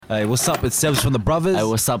Hey, what's up? It's Sebz from the Brothers. Hey,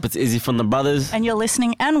 what's up? It's Izzy from the Brothers. And you're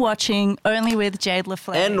listening and watching Only with Jade Le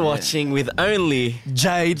Flay. And watching with only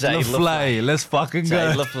Jade Le Flay. Let's fucking go.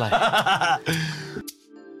 Jade Le Flay.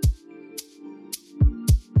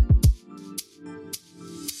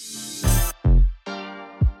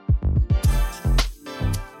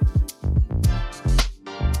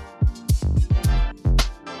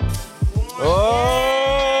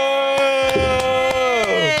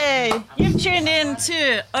 You've tuned in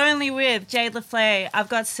to Only with Jade Le Flay. I've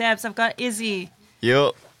got Sebz, I've got Izzy.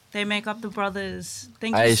 Yo. They make up the Brothers.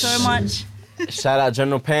 Thank you so much. Shout out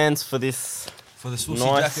General Pants for this. For the Susi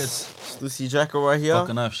nice jackets. Susi jacket right here.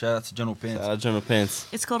 Fucking oath. Shout out to General Pants. Shout out General Pants.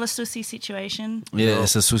 It's called a Susi situation. Yeah,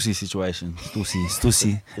 it's a Susi situation.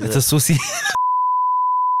 Stussy. It's a Susi.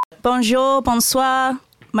 Bonjour, bonsoir.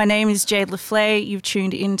 My name is Jade Le Flay. You've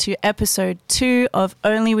tuned into episode 2 of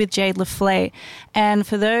Only with Jade Le Flay. And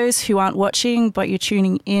for those who aren't watching, but you're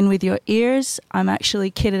tuning in with your ears, I'm actually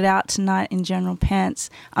kitted out tonight in General Pants.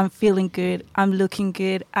 I'm feeling good. I'm looking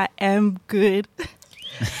good. I am good.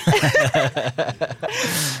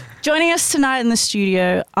 Joining us tonight in the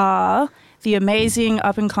studio are the amazing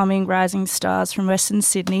up-and-coming rising stars from Western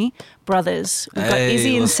Sydney, Brothers. We've got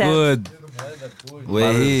Izzy and Sebz. Good.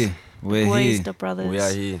 We're here. We're Boys, here. the Brothers. We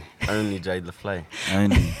are here. Only Jade Le Flay.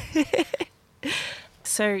 Only.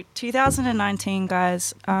 So 2019,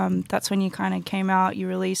 guys, that's when you kind of came out. You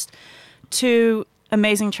released 2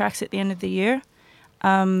 amazing tracks at the end of the year.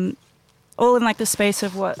 All in like the space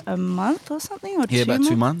of what, a month or something? Or Yeah, about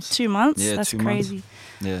 2 months. 2 months? Yeah, That's 2 crazy.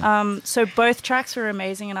 months. Yeah. So both tracks were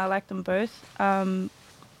amazing and I liked them both.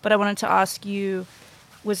 But I wanted to ask you,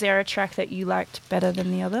 was there a track that you liked better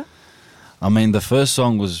than the other? I mean, the first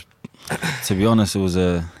song was, to be honest, it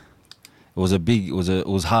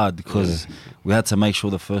was hard because we had to make sure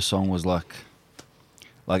the first song was like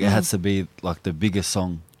it had to be like the biggest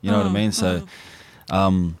song. You know what I mean? So,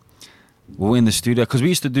 we were in the studio because we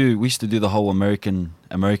used to do the whole American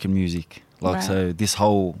music. Like, Right. so this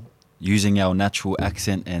whole using our natural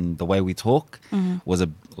accent and the way we talk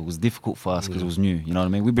was difficult for us because it was new. You know what I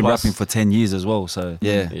mean? We've been rapping for 10 years as well. So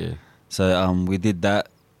yeah. So we did that.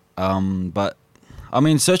 But I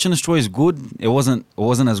mean, Search and Destroy is good. It wasn't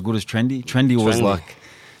as good as Trendy. Trendy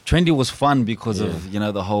was fun because of, you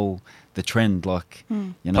know, the trend, like,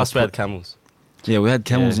 you know. Plus we had camels. Yeah, we had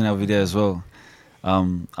camels in our video as well.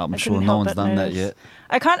 I'm sure couldn't no help one's but done that notice. yet.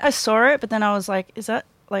 I saw it, but then I was like, is that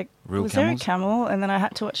like, Real was camels? there a camel? And then I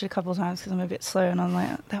had to watch it a couple of times because I'm a bit slow and I'm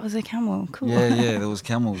like, that was a camel. Cool. Yeah, there was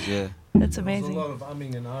camels, yeah. That's There amazing. was a lot of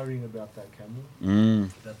umming and ahhing about that camel.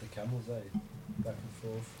 About the camels, back and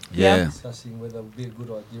forth. Yeah. Discussing whether it would be a good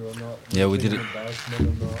idea or not. Yeah, we Is it did an it. embarrassment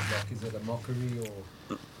or not? Like, is it a mockery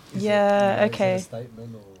or? Is Yeah, it, okay. Is it a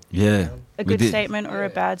statement or? Yeah. A We good did. statement or a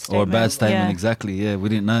bad Or statement. a bad statement, Yeah. exactly, yeah. We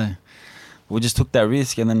didn't know. We just took that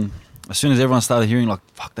risk, and then as soon as everyone started hearing, like,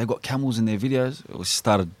 fuck, they got camels in their videos, we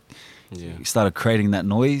started creating that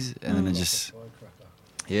noise, and then it just,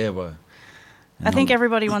 yeah, bro. And I think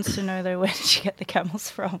everybody wants to know though, where did you get the camels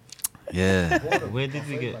from? Yeah. Where did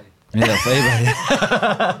we get? Yeah,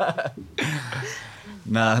 flavor.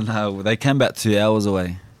 No, they came back 2 hours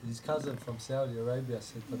away. His cousin from Saudi Arabia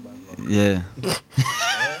said to man, like, Yeah.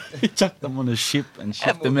 He chucked them on a ship and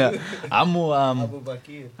shipped them out. Abu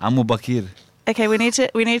Bakr. Amu Bakir. Okay, we need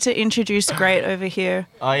to introduce Great over here.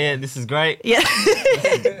 Oh yeah, this is great. Yeah.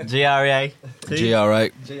 GRA.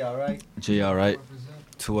 GR8. GRA. GR8.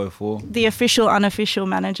 204. The official, unofficial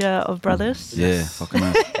manager of Brothers. Yeah, fucking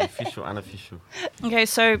hell. Official, unofficial. Okay,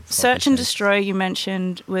 so Search and Destroy, you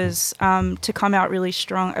mentioned, was to come out really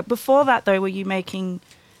strong. Before that, though, were you making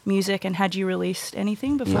music and had you released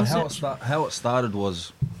anything before? How Search? it started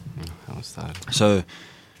was, How it started. so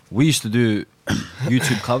we used to do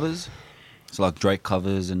YouTube covers, so like Drake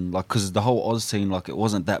covers, and like, because the whole Oz scene, like, it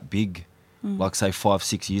wasn't that big, like say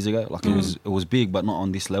 5-6 years ago. Like it was big, but not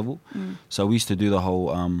on this level. So we used to do the whole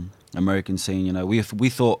American scene. You know, we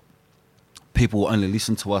thought people will only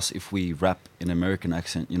listen to us if we rap in American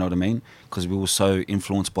accent. You know what I mean? Because we were so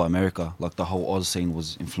influenced by America. Like the whole Oz scene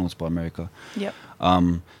was influenced by America. Yep.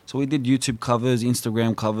 So we did YouTube covers,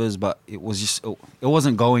 Instagram covers, but it was just, it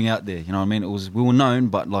wasn't going out there. You know what I mean? We were known,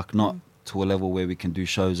 but like not to a level where we can do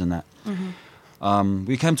shows and that.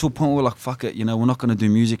 We came to a point where we're like, fuck it, you know, we're not going to do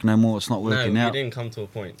music no more. It's not working No, out. we didn't come to a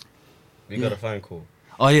point. We got a phone call.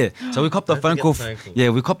 Oh yeah, so we copped a How'd phone you call. get the phone call? Yeah,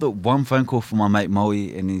 we copped one phone call from my mate Moe,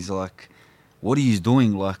 and he's like, "What are you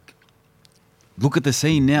doing? Like, look at the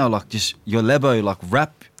scene now. Like, just your lebo, like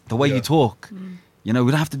rap the way you talk. You know,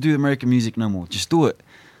 we don't have to do American music no more. Just do it."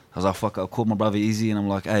 I was like, "Fuck!" I called my brother Izzy, and I'm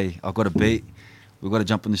like, "Hey, I've got a beat. We got to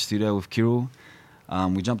jump in the studio with Kirill."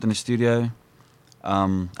 We jumped in the studio.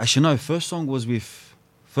 Actually, no. First song was with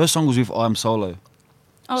I'm Solo.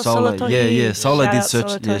 Oh, Solo Tohi. Yeah. Solo Shout did out search.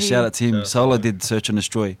 Solo Yeah, Tohi. shout out to him. Shout out Solo to him. did Search and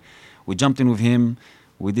Destroy. We jumped in with him.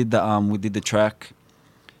 We did the track,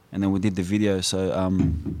 and then we did the video. So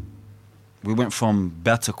we went from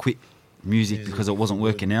about to quit music because it wasn't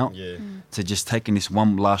working out Yeah. to just taking this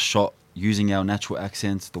one last shot, using our natural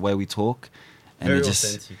accents, the way we talk, and Very it just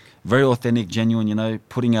authentic. very authentic, genuine. You know,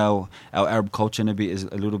 putting our Arab culture in a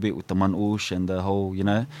little bit with the manouche and the whole, you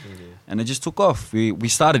know. Yeah. And it just took off. We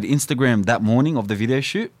started Instagram that morning of the video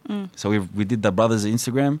shoot. So we did the brothers'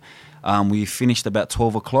 Instagram. We finished about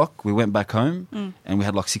 12 o'clock. We went back home and we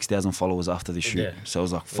had like 6,000 followers after the shoot. Yeah. So I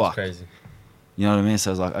was like, That's fuck. crazy. You know what I mean? So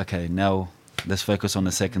I was like, okay, now let's focus on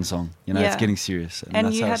the second song. You know, Yeah. it's getting serious. And, And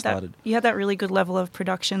that's you how it had started. you had that really good level of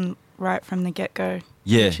production right from the get-go.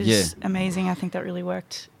 Yeah, Which is amazing. I think that really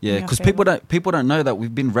worked. in Yeah, your because favour. people don't know that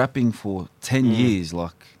we've been rapping for 10 years,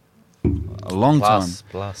 like a long time.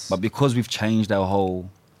 Plus. But because we've changed our whole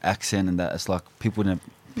accent and that, it's like people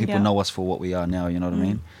Yeah. know us for what we are now. You know what I Mm.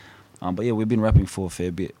 mean? But yeah, we've been rapping for a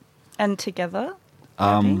fair bit. And together,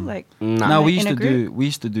 Um, rapping, like Nah. No, in we a used to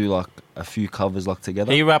group? do like a few covers like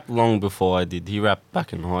together. He rapped long before I did. He rapped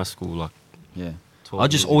back in high school, like. Yeah, 12 I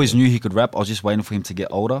just years always ago. knew he could rap. I was just waiting for him to get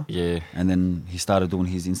older, Yeah. and then he started doing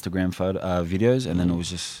his Instagram videos, and then it was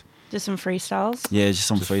just some freestyles. just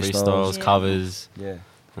some Just freestyles. Yeah. covers. Yeah,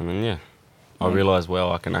 And then, I Yeah. realised,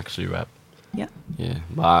 well, I can actually rap. Yeah. Yeah.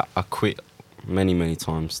 But I quit many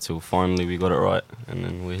times till finally we got it right. And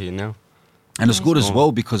then we're here now. and it's good as Nice.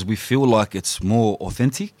 well because we feel like it's more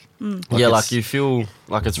authentic. Yeah, it's- like you feel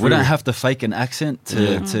like it's we real. don't have to fake an accent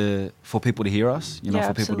Yeah. to for people to hear us, you know, Yeah,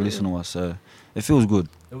 for people to listen absolutely. to us. So it feels good.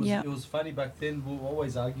 Yeah. It was funny back then. We were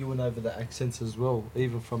always arguing over the accents as well,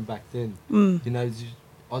 even from back then. Mm. You know,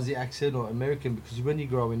 Aussie accent or American, because when you're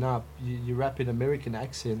growing up, you rap in American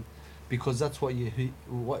accent because that's what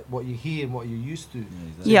what you hear and what you're used to.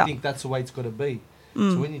 So Yeah. you think that's the way it's got to be. So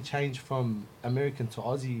Mm. when you change from American to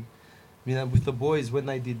Aussie, you know, with the boys when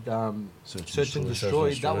they did Search and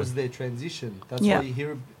Destroy, that was their transition. That's Yeah. why you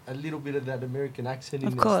hear a little bit of that American accent in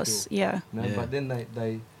Of there course, still. yeah. You know, Yeah. but then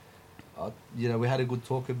they you know, we had a good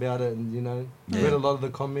talk about it, and you know, Yeah. read a lot of the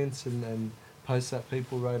comments and posts that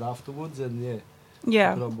people wrote afterwards, and yeah.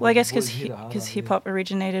 Yeah, But well, I guess the boys hit it harder, yeah. hip hop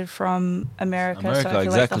originated from America, so I America, feel like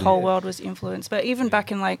exactly. the whole Yeah. world was influenced. But even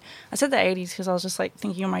back in like, I said the 80s because I was just like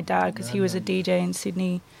thinking of my dad because he was a DJ in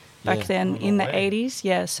Sydney back Yeah. then Oh, in the wow. 80s.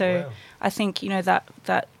 Yeah, so Wow. I think, you know,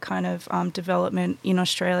 that kind of development in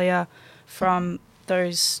Australia from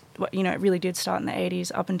those, you know, it really did start in the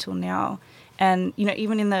 80s up until now. And, you know,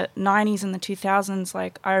 even in the 90s and the 2000s,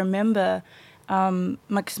 like I remember,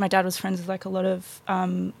 because my dad was friends with like a lot of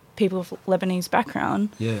people of Lebanese background.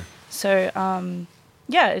 Yeah, So,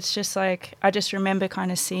 yeah, it's just like, I just remember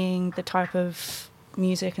kind of seeing the type of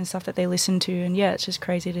music and stuff that they listen to. And yeah, it's just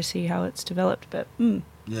crazy to see how it's developed. But, yeah,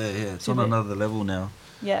 it's Did on it? another level now.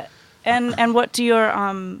 yeah. And what do your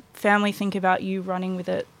family think about you running with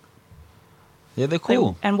it? Yeah, they're Like,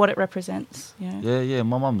 cool. and what it represents, you know? Yeah.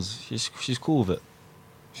 My mum's she's cool with it.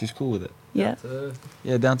 She's cool with it. Yeah.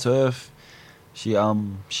 Yeah, down to earth. She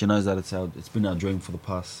knows that it's been our dream for the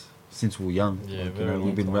past since we were young. Yeah, Like, very we've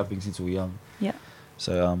long been time. rapping since we were young. Yeah.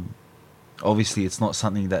 So obviously it's not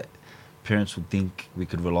something that parents would think we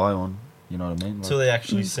could rely on. You know what I mean? Until they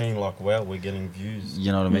actually seen, like, wow, we're getting views.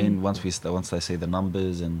 You know what I mean? Mm. Once they see the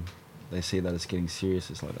numbers and they see that it's getting serious,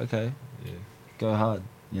 it's like, okay, Yeah. go hard.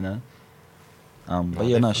 You know. But No,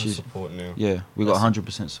 yeah, no, definitely she's support now. we got That's-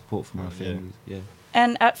 100% support from our Yeah. families. Yeah.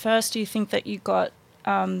 And at first, do you think that you got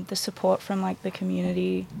the support from like the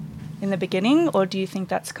community in the beginning, or do you think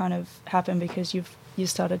that's kind of happened because you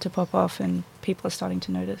started to pop off and people are starting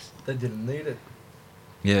to notice? They didn't need it.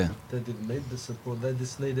 Yeah. They didn't need the support. They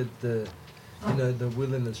just needed the, you know, the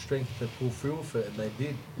will and the strength to pull through with it, and they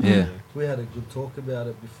did. Yeah. We had a good talk about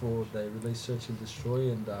it before they released Search and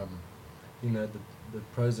Destroy, and you know, the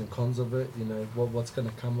pros and cons of it. You know, what's going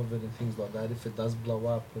to come of it and things like that if it does blow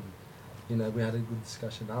up. And you know, we had a good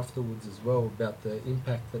discussion afterwards as well about the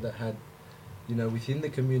impact that it had, you know, within the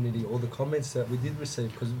community, all the comments that we did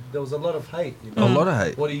receive, because there was a lot of hate. You know, A lot of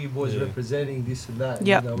hate. what are you boys Yeah. representing, this and that?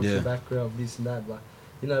 Yeah. You know, what's Yeah. your background, this and that, but.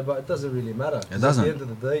 You know, but it doesn't really matter. 'Cause doesn't. At the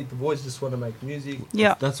end of the day, the boys just want to make music.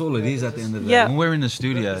 Yeah. That's all it is at the end of the day. Yeah. When we're in the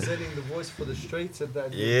studio, Representing the voice for the streets at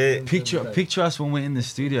that. Yeah. at the end of the day. picture us when we're in the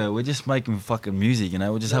studio. We're just making fucking music, you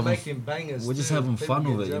know. We're just They're having making bangers. we're just too. having People fun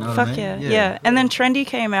get with it, you know jealous. what I Fuck mean? yeah, Yeah. yeah. And then Trendy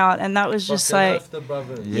came out, and that was just Fucking like, oath the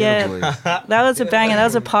brother. Yeah. boys. that was a banger. That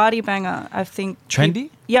was a party banger, I think.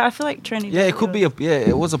 Trendy? Yeah, I feel like Trendy. Yeah, it could be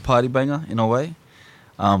it was a party banger in a way.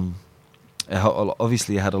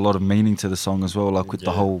 Obviously it had a lot of meaning to the song as well, like with the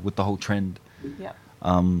Yeah. whole trend. Yep.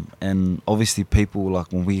 And obviously people,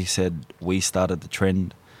 like when we said we started the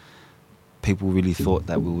trend, people really thought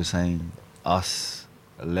that we were saying us,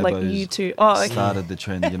 Lebos, Like you two. Oh, okay. started the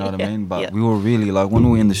trend, you know what I mean? But Yeah. we were really like, when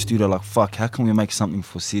we were in the studio, like, fuck, how can we make something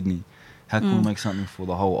for Sydney? How can Mm. we make something for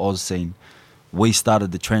the whole Oz scene? We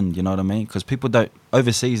started the trend, you know what I mean? Because people don't,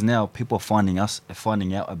 overseas now, people are finding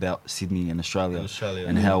out about Sydney and Australia,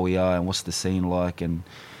 and how we are and what's the scene like. And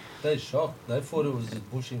They shocked. They thought it was just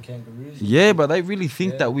bush and kangaroos. yeah, but they really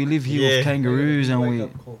think Yeah. that we live here Yeah. with kangaroos and we,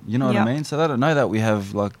 Wake-up call. you know what Yeah. I mean? So they don't know that we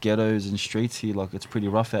have like ghettos and streets here. Like it's pretty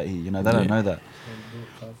rough out here, you know. They don't Yeah. know that. And do it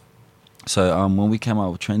tough. So when we came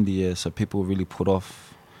out with Trendy, yeah, so people were really put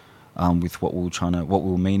off with what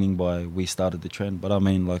we were meaning by we started the trend. But I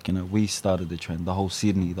mean, like, you know, we started the trend, the whole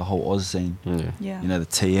Sydney, the whole Oz scene. Yeah. Yeah. You know, the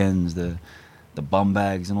TNs, the bum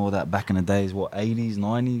bags and all that back in the days, what, 80s,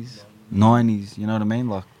 90s, you know what I mean?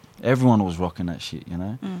 Like everyone was rocking that shit, you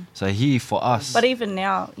know. Mm. So here for us, But even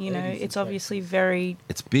now, you know, 80s it's is obviously very,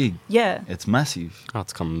 it's big, yeah. it's massive, Oh,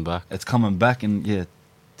 it's coming back. it's coming back, and yeah,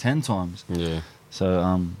 10 times. Yeah.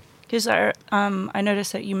 So Because I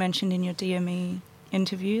noticed that you mentioned in your DME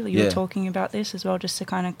interview that you Yeah. were talking about this as well, just to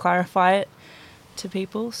kind of clarify it to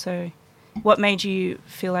people. So, what made you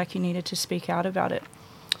feel like you needed to speak out about it?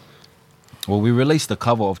 well, we released the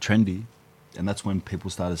cover of Trendy, and that's when people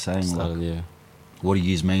started saying like, Yeah. what do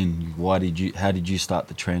you mean? How did you start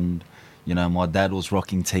the trend? You know, my dad was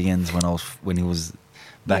rocking TNs when he was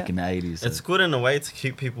back Yeah. in the 80s. So. It's good in a way to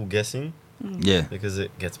keep people guessing Yeah. because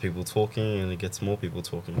it gets people talking and it gets more people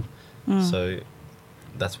talking. Mm. So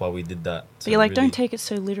that's why we did that. But you're like, don't take it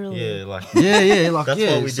so literally. Yeah, like Yeah, like That's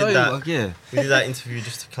yeah, why we did so, that. Like, yeah. we did that interview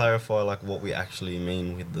just to clarify like what we actually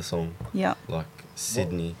mean with the song, Yeah. like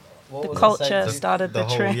Sydney. What The was I culture saying? started the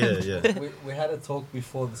whole, trend. yeah. We had a talk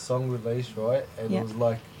before the song release, right? And Yeah. it was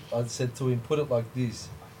like, I said to him, put it like this.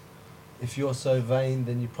 If you're so vain,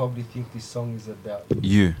 then you probably think this song is about you.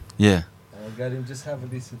 You. Yeah. And I go to him, just have a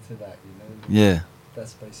listen to that, you know? Yeah.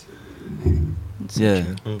 That's basically It's so Yeah.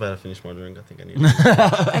 true. I'm about to finish my drink. I think I need.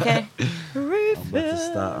 Okay.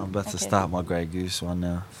 I'm about to Okay. start my Grey Goose one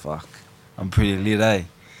now. Fuck. I'm pretty lit, eh?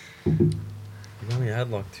 I've only had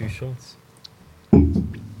like 2 shots.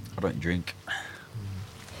 I don't drink.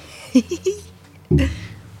 I'm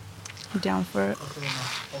down for it.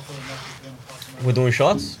 We're doing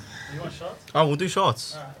shots. You want shots? Oh, we'll do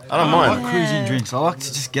shots. I I don't like mind. cruising drinks. I like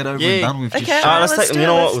to just get over Yeah. and done with. Okay. Just Alright, let's let's take. do You it,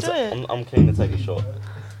 know let's what? do it. I'm keen to take a shot.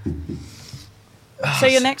 So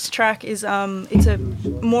your next track is it's a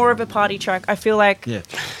more of a party track. I feel like Yeah.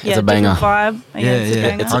 It's a banger. different vibe. It's a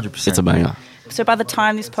banger. 100%. It's a banger. So by the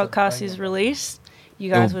time this podcast is released, you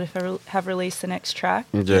guys would have released the next track.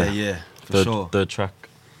 Yeah, for sure. Third track.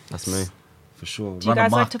 That's me. For sure. Do you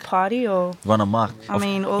guys like to party or? Run amok? I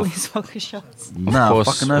mean, all these vodka shots. Nah,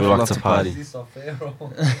 course, fucking we no, like love to to party. Is party. this off air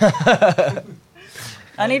or?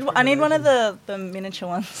 I need one of the miniature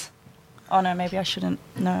ones. Oh no, maybe I shouldn't.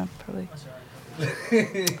 No, probably.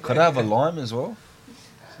 Could I have a lime as well?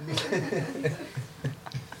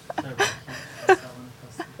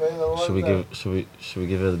 Should we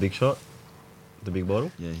give her the big shot? The big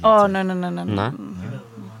bottle? Yeah. Oh no. No?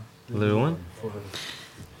 The little one?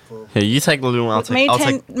 Here, you take the little one. I'll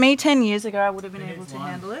take. Me 10 years ago, I would have been able to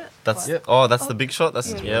handle it. That's. but- Oh, that's the big shot.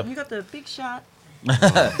 That's. Yeah, Yep. You got the big shot.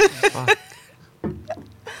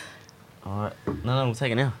 All right. No, we'll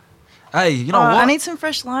take it now. Hey, you know Oh, what? I need some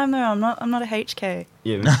fresh lime though. I'm not a HK.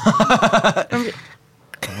 Yeah.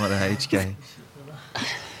 What a HK.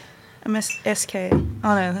 I'm SK.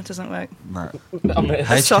 Oh no, that doesn't work. No.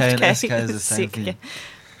 Soft HK and K. SK is the same Sick thing.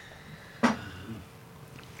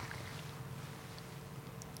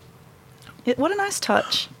 K. What a nice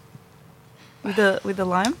touch. With the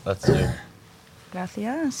lime. That's you.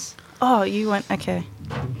 Gracias. Oh, you went okay.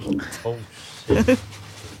 Oh.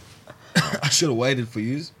 I should have waited for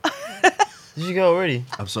you. Did you go already?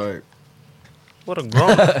 I'm sorry. What a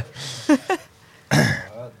grunt.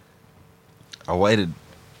 I waited.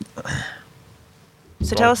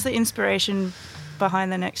 So tell us the inspiration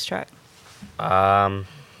behind the next track.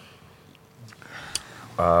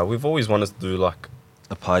 We've always wanted to do like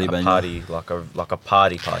A party a banger. party, like a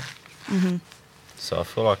party. Mm-hmm. So I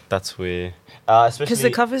feel like that's where, especially Because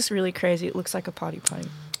the cover's really crazy. It looks like a party.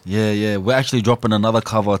 Yeah. We're actually dropping another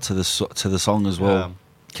cover to the song as well.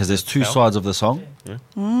 Because there's 2 Fell. sides of the song.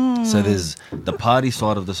 Mm. So there's the party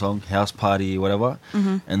side of the song, house party, whatever.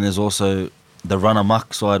 Mm-hmm. And there's also the run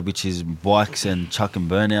amok side, which is bikes and chuck and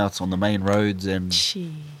burnouts on the main roads. And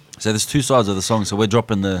Gee. so there's 2 sides of the song. So we're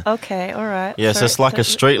dropping the. Okay, all right. Yeah, so it's like a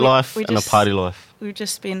street life and a party life. We've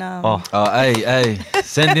just been Oh, Oh, hey,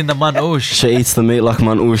 send in the manoosh. she eats the meat like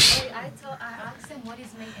manouche. I asked him what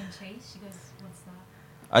is meat and cheese. She goes,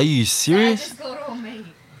 Are you Yeah, I serious? just got all me.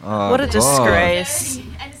 Oh, What a God. disgrace.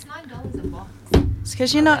 And it's $9 a box. It's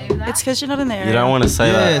because you're not. It's because you're not in the area. You don't want to say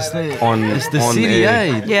Yeah, that it's on the on city,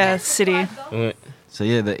 air. eh? Yeah, city. So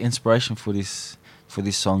yeah, the inspiration for this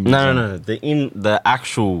song. No, is, no, no. The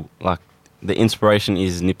actual the inspiration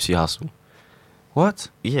is Nipsey Hussle. What?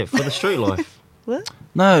 Yeah, for the street life. What?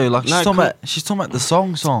 No, like No, she's talking about the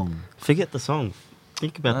song. Forget the song.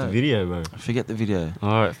 Think about the No. video, bro. Forget the video.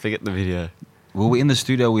 All right, forget the video. We were in the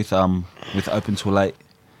studio with Open Till Late,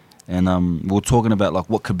 and we were talking about like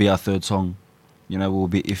what could be our third song. You know, we were a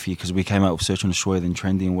bit iffy because we came out with Search and Destroy, then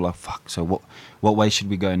Trendy, and we're like, fuck. So what way should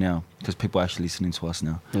we go now? Because people are actually listening to us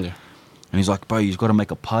now. Yeah. And he's like, bro, you've got to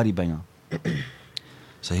make a party banger.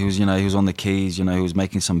 So he was on the keys, he was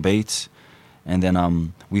making some beats. And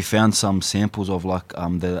then we found some samples of like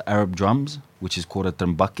the Arab drums, which is called a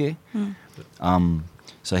trumbake.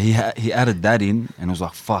 So he added that in, and it was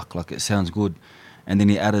like, fuck, like it sounds good. And then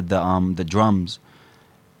he added the drums.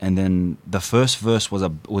 And then the first verse was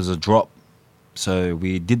a drop. So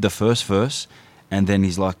we did the first verse, and then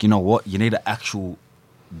he's like, you know what, you need an actual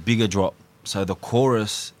bigger drop. So the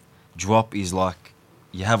chorus drop is like,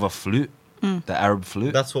 you have a flute, the Arab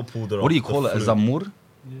flute. That's what pulled it off. What do you call it? A flute. zammur?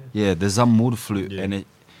 Yeah, the zammur flute. Yeah. And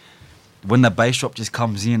when the bass drop just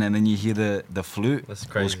comes in and then you hear the flute, That's it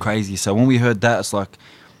was crazy. crazy. So when we heard that, it's like,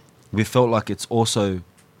 we felt like it's also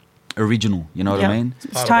original, you know what I mean? It's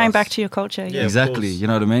part of tying us. back to your culture. Yeah. Yeah. of Exactly, course. you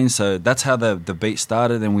know what I mean? So that's how the beat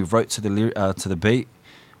started, and we wrote to the beat,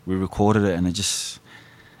 we recorded it, and it's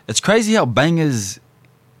crazy how bangers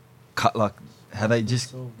cut, like how they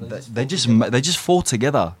just they just fall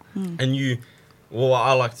together. And what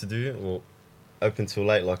I like to do, or Open Till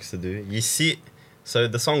Late likes to do, you sit, so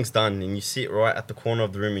the song's done, and you sit right at the corner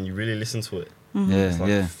of the room and you really listen to it. Mm-hmm. Yeah, It's like,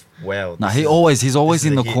 yeah. wow. No, this he's is- always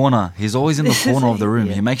this in is the a hit. corner. He's always in the This is corner a of the hit, room.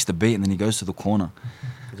 yeah. He makes the beat and then he goes to the corner.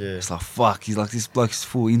 Yeah. It's like, fuck. He's like, this bloke's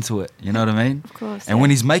full into it. You know what I mean? Of course. And when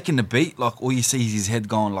he's making the beat, like all you see is his head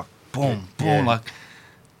going like, boom, boom, Yeah. like,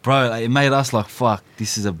 bro, like, it made us like, fuck,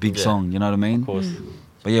 this is a big Yeah. song. You know what I mean? Of course.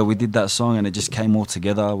 But yeah, we did that song and it just came all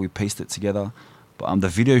together. We pieced it together. But the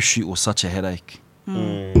video shoot was such a headache.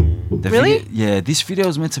 Mm. The Really? Video, yeah, this video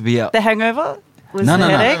was meant to be out. The Hangover was No, the no,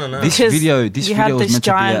 no. headache. No, no, no. This Because video you was had this meant to be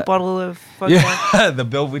giant out. bottle of vodka, Yeah, the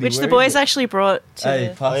Belvedere. which the where boys is it? actually brought to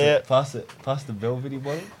Hey, pass Oh, yeah. it, pass the Belvedere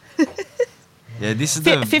bottle. Yeah, this is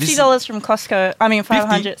the $50 from Costco. I mean,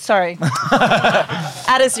 500. Sorry,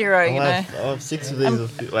 add a zero. You know. I have 6 of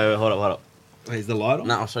these. Wait, hold up. Wait, is the light on?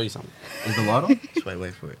 No, I'll show you something. Is the light on? Just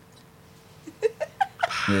wait for it.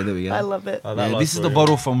 Yeah, there we go. I love it. Oh, that Yeah, light's this is the for you.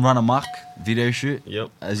 bottle from Run Amok video shoot. Yep.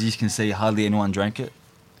 As you can see, hardly anyone drank it.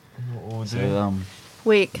 So,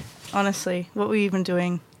 Weak, honestly. What were you even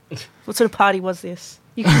doing? What sort of party was this?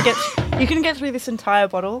 You can get through this entire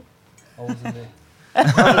bottle. I wasn't there.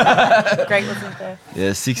 Great wasn't there.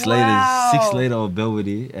 yeah, 6 Wow. liters, 6 liter of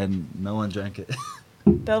Belvedere, and no one drank it.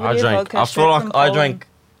 Belvedere I drank. vodka I straight feel like from I Poland. drank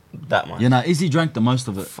that much. You know, Izzy drank the most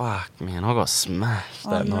of it. Fuck, man, I got smashed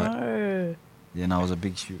Oh that night. no. Yeah, no, it was a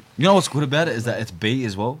big shoot. You know what's good about it is that it's B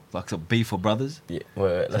as well, like it's a B for brothers. Yeah,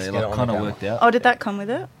 wait, So let's it get it like on kind the of camera. worked out. Oh, did that come with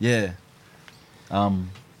it? Yeah.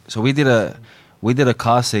 So we did a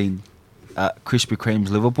car scene at Krispy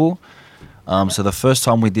Kreme's Liverpool. So the first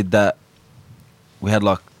time we did that, we had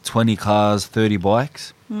like 20 cars, 30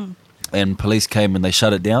 bikes, and police came and they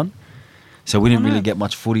shut it down. So we didn't really get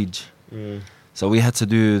much footage. Mm. So we had to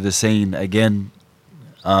do the scene again.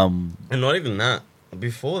 And not even that.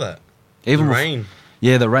 Before that, Even the bef- rain.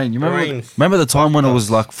 Yeah, the rain. You The remember? rain Remember the time when it was us.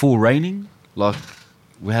 like full raining? Like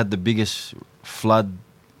we had the biggest flood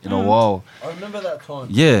in a while. I remember that time.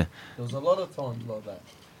 Yeah. There was a lot of times like that.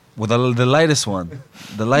 Well, the latest one,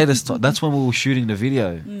 that's when we were shooting the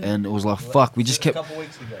video, and it was like, fuck, we just A kept, couple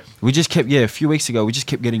weeks ago. a few weeks ago, we just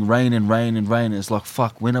kept getting rain and rain and rain, and it's like,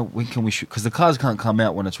 fuck, when can we shoot? Because the cars can't come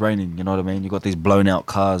out when it's raining, you know what I mean? You got these blown out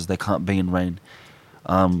cars, they can't be in rain.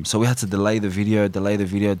 So we had to delay the video. Did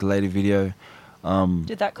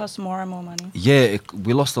that cost more and more money? Yeah,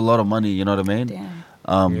 we lost a lot of money, you know what I mean? Damn.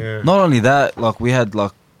 Yeah. Not only that, like we had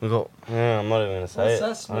like, We got. Yeah, I'm not even gonna say What's it. that I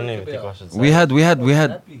don't smoke even think I about? should say. we it. had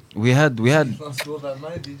Happy.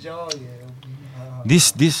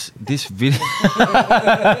 this video.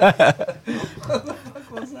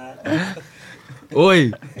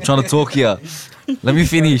 Oi, trying to talk here. Let me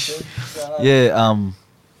finish.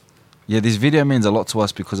 Yeah, this video means a lot to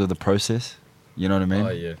us because of the process. You know what I mean? Oh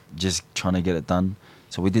yeah. Just trying to get it done.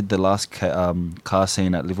 So we did the last car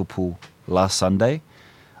scene at Liverpool last Sunday,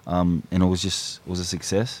 and it was a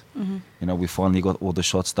success. You know, we finally got all the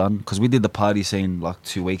shots done because we did the party scene like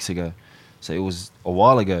 2 weeks ago. So it was a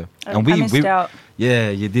while ago. I missed out. Yeah,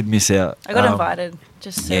 you did miss out. I got invited.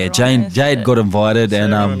 Just so Yeah, everyone knows, Jade but- got invited,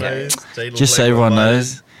 and Everyone knows, Jade Le just so Flay got everyone invited.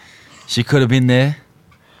 knows, she could have been there,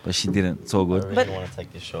 but she didn't. It's all I good. really But- want to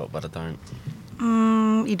take this shot, but I don't.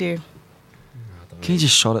 You do. Can you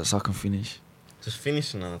just shot it so I can finish? Just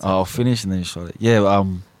finish another time? Oh, I'll finish and then shot it. Yeah.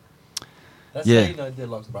 That's Yeah. how you know they're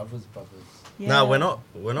like brothers. Yeah. No, we're not.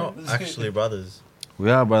 We're not actually brothers. We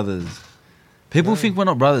are brothers. People No. think we're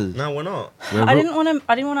not brothers. No, we're not. We're I bro- didn't want to.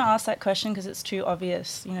 I didn't want to ask that question because it's too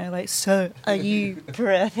obvious. You know, like, so are you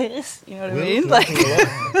brothers? You know what I mean? Like,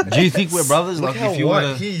 Do you think we're brothers? Look Like, how if you white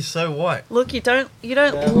were to- he's so white. look, you don't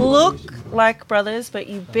look like brothers, but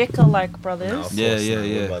you bicker like brothers. No, of Yeah, course yeah, not,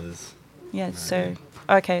 we're yeah. brothers. Yeah. So,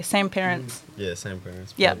 okay, same parents. Yeah, same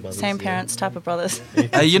parents. Yeah, brothers, same yeah. parents type of brothers.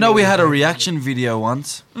 Hey, you know we had a reaction video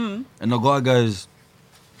once, Mm. and the guy goes,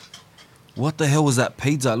 "What the hell was that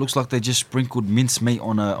pizza? It looks like they just sprinkled mincemeat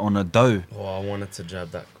on a dough." Oh, I wanted to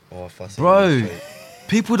jab that. Oh, if I see Bro, him in the street.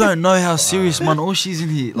 people don't know how serious Manushi's in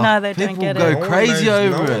here. Like, No, they don't people get go it. No one crazy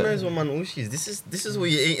knows, over no it. one knows what manushi is. This is what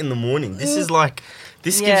you eat in the morning. This is like,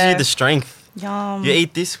 this gives Yeah. you the strength. Yum. You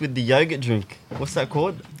eat this with the yogurt drink. What's that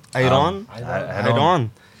called? Ayran? Ayran.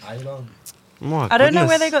 Ayran. My I don't know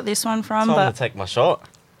where goodness. they got this one from, Time but to take my shot.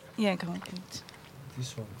 yeah, come on.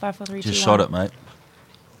 This one. 5, 4, 3, 2, Just 1. shot it, mate.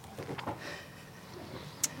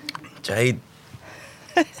 Jade,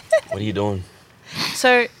 what are you doing?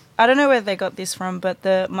 So I don't know where they got this from, but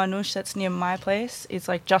the manush that's near my place is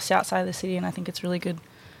like just outside the city, and I think it's really good.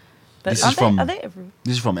 But This is aren't from- are they everywhere?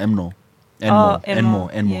 This is from Emnor. Oh, Enmore.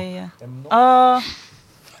 Yeah, yeah. I'm not- Oh.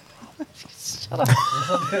 Shut up.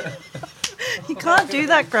 You can't do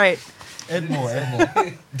that great.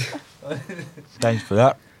 Edmore. Thanks for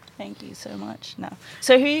that. Thank you so much. No.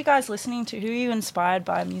 So who are you guys listening to? Who are you inspired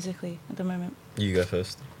by musically at the moment? You go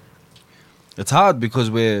first. It's hard because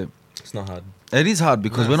It's not hard. it is hard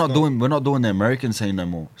because No, we're it's not doing the American scene no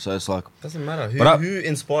more. So it's like, Doesn't matter. Who, But I- who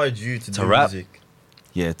inspired you to do rap? music?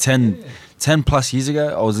 yeah, 10 plus years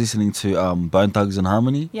ago, I was listening to Bone Thugs and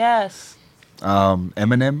Harmony, Yes.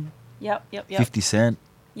 Eminem, Yep. 50 Cent.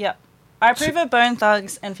 Yep. I approve of Bone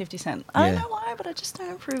Thugs and 50 Cent. I don't Yeah. know why, but I just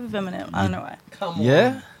don't approve of Eminem. I don't know why. Come on.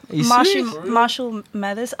 Yeah? Are you serious? Marshall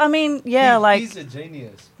Mathers. I mean, yeah, like, He's a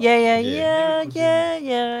genius. yeah. He- Okay.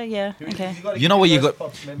 gotta You know give what you West got-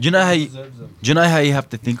 Pops, man. do you know how He you- deserves them. Do you know how you have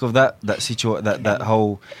to think of that that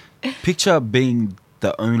whole picture being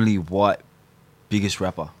the only white biggest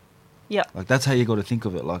rapper? Yeah. Like that's how you got to think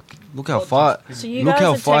of it. Like look how Not far. just- So you Look guys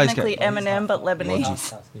how are far he's technically got- Eminem, but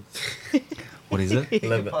Lebanese. What is it?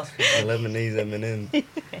 Lebanese Eminem.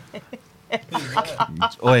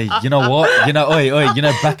 Oi, you know what? You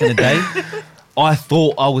know back in the day, I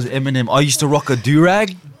thought I was Eminem. I used to rock a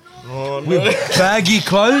do-rag Oh, no. with baggy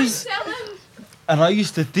clothes, and I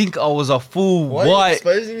used to think I was a full Why are you white.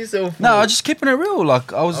 exposing yourself? No, I just keeping it real.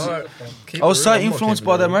 Like I was, Alright, keep I was it so real. I'm not influenced keeping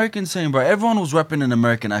by it the real. American scene, bro. Everyone was rapping an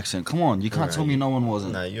American accent. Come on, you can't Alright, tell me no one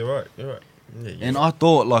wasn't. Nah, you're right. You're right. Yeah, And I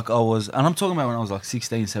thought like I was, and I'm talking about when I was like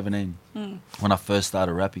 16, 17, when I first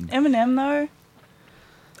started rapping. Eminem, though.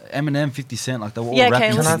 Eminem, 50 Cent, like they were all Yeah, okay,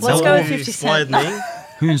 rapping. let's Can I go tell with who 50 inspired Cent. me?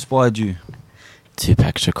 Who inspired you?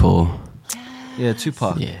 Tupac Shakur. Yeah,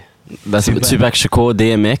 Tupac. Yeah. That's Tupac. Tupac Shakur,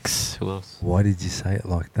 DMX. Who else? Why did you say it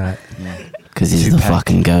like that? Because he's the Tupac.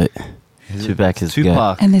 fucking goat. Is it? Tupac is the goat.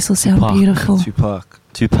 Tupac. And this will sound Tupac. beautiful. Tupac.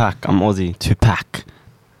 Tupac. I'm Aussie. Tupac.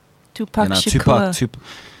 Tupac You know, Shakur. Tupac.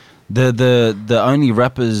 The only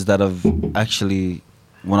rappers that have actually,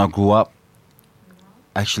 when I grew up,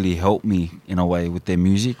 actually helped me in a way with their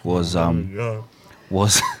music was Yeah.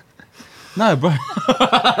 no, bro.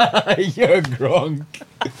 You're wrong.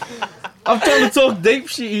 I'm trying to talk deep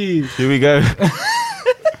shit here. Here we go.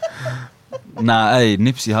 Nah, hey,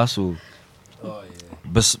 Nipsey Hussle, Oh yeah.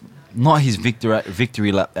 but not his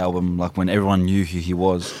victory lap album, like when everyone knew who he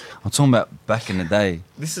was. I'm talking about back in the day.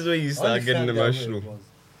 This is where you I start only getting found out who it emotional. was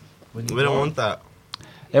when he We don't died. want that.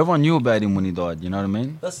 Everyone knew about him when he died. You know what I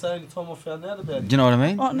mean? That's the only time I found out about him. Do you know what I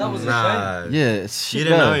mean? Oh, That no. was a Nah. Yeah, it's You shit,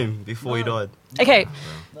 didn't bro. know him before he died. Okay, shame.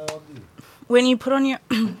 No idea. when you put on your...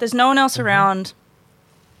 there's no one else Mm-hmm. around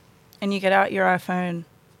and you get out your iPhone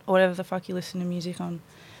or whatever the fuck you listen to music on,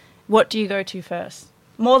 what do you go to first?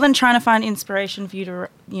 More than trying to find inspiration for you to,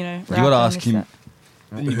 you know, You gotta ask him.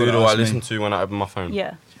 Who do I listen to when I open my phone?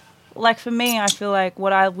 Yeah. Like for me, I feel like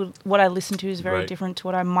what I listen to is very Right. different to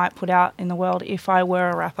what I might put out in the world if I were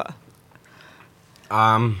a rapper.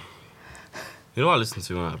 Who do I listen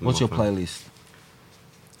to when I open What's my your phone? playlist?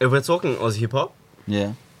 If we're talking Aussie hip hop,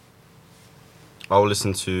 Yeah. I'll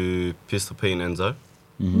listen to Pistol P and Enzo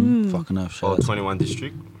Mm-hmm. Fucking oath. Shout or out to 21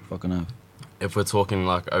 District. fucking oath. If we're talking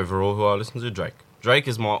like overall, who I listen to, Drake. Drake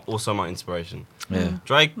is also my inspiration. Yeah.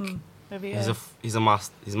 Drake, Maybe, he's a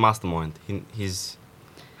mastermind. He's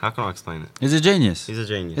how can I explain it? He's a genius. He's a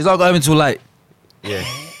genius. He's like open too late. Yeah.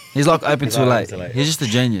 He's like open He's too like late. open too late. He's just a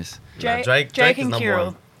genius. Drake is and number Kirill.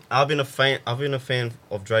 one. I've been a fan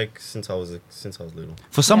of Drake since I was little.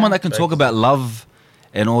 For someone Yeah. that can Drake's- talk about love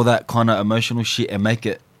and all that kind of emotional shit and make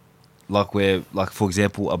it like where, like for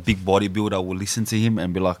example, a big bodybuilder will listen to him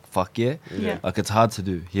and be like, "Fuck yeah!" Yeah. Like it's hard to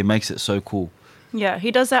do. He makes it so cool. Yeah,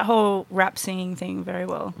 he does that whole rap singing thing very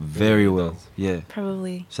well. Very he well. does. Yeah.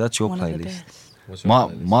 Probably So that's your one of the playlist. best. What's your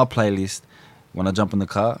My playlist? my playlist when I jump in the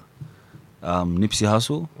car, Nipsey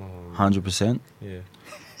Hussle, Oh, 100%. yeah.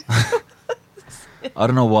 I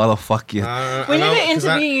don't know why the fuck you. We need to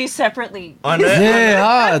interview you separately. I know. Yeah,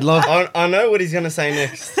 hard. Like I know what he's gonna say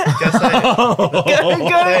next. Go say it. Go,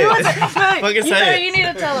 Say it. no, Fucking you, say know, it. you need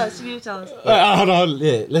to tell us. You need to tell us. hold on.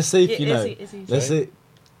 Yeah, let's see if you know. Izzy. Let's see.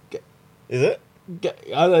 Is it?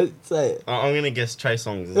 I don't say it. I'm gonna guess Trey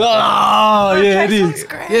Songz. Is it? Oh, yeah, it Trey is. Songz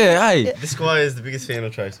great. Yeah, hey. This guy is the biggest fan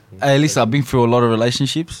of Trey Songz. Hey, listen, I've been through a lot of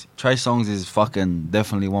relationships. Trey Songz is fucking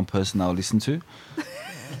definitely one person I'll listen to.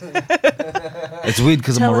 It's weird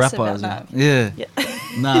because I'm Tell a us rapper. about as well. that. Yeah. Yeah.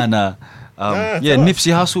 Nah. Nah, Yeah, tell us.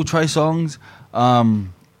 Nipsey Hussle, Trey Songz.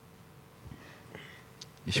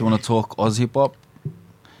 If you want to talk Oz hip hop,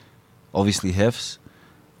 obviously Hefs.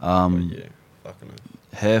 Yeah, fucking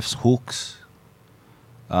hell. Hefs, Hooks.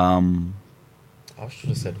 I should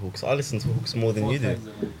have said Hooks. I listen to Hooks more than you do.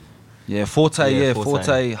 Yeah, Forte. Yeah, Yeah, Forte.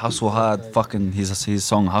 Forte. Hustle Hard. Fucking his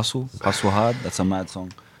song Hustle Hard. That's a mad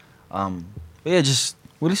song. But yeah, just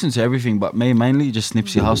we listen to everything, but me mainly just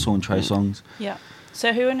Nipsey Hussle and Trey Songz. Yeah.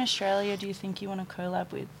 So who in Australia do you think you want to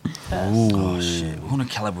collab with first? Oh shit, we want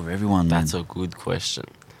to collab with everyone, man. That's a good question.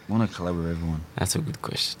 We want to collab with everyone. That's a good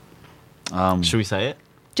question. Um, Should we say it?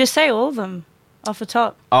 Just say all of them off the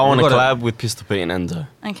top. I want to gotta- collab with Pistol Pete and Enzo.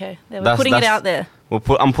 Okay. There, we're That's- putting it that's- out there.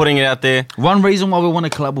 I'm putting it out there. One reason why we want to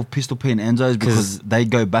collab with Pistol P and Enzo is because they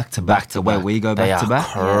go back to back the way we go They back to are back.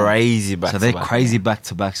 crazy back So to they're back. crazy back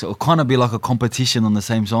to back. So it'll kind of be like a competition on the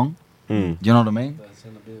same song. Mm. You know what I mean? That's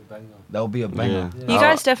gonna be a banger. That'll be a banger. Yeah. You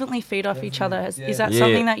guys definitely feed off each other. Is that Yeah.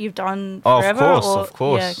 something that you've done Oh, of forever? course, or? of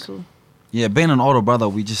course. Yeah, cool. Yeah, being an older brother,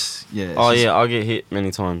 we just it's Oh just- yeah, I'll get hit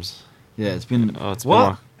many times. yeah. It's been Oh, it's what? been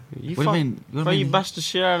like, you What do you mean? What do Bro, you you mean? bashed the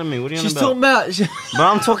shit out of me. What are you on She's about? talking about. But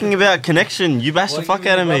I'm talking about connection. You bashed the fuck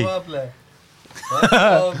out of me.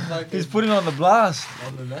 He's putting on the blast.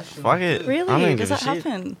 On the national. Fuck it. I Really? don't Does give a that shit.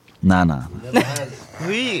 happen? Nah. Never has.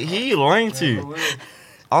 Who you lying Never to? will.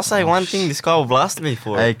 I'll say one thing. This guy will blast me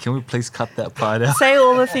for Hey, it. can we please cut that part out? Say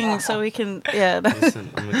all the things so we can. Yeah. Listen,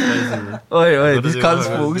 I'm exposing you. Oi, What this is it, cunt's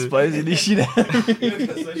what full is it? exposing this shit out.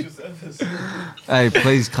 Hey,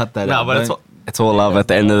 please cut that No, out. but don't- it's all love at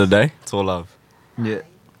the end of the day. It's all love. Yeah.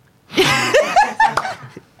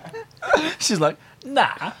 She's like,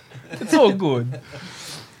 nah, it's all good.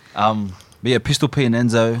 But yeah, Pistol P and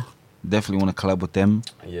Enzo, definitely want to collab with them.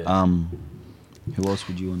 Yeah. Who else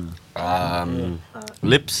would you wanna?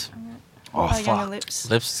 Lips. Oh Younger fuck. Lips.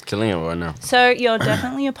 Lips is killing it right now. So you're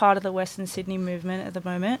definitely a part of the Western Sydney movement at the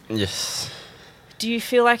moment. Yes. Do you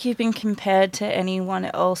feel like you've been compared to anyone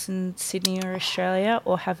else in Sydney or Australia,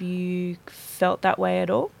 or have you felt that way at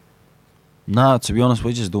all? Nah, to be honest,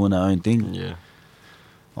 we're just doing our own thing. Yeah.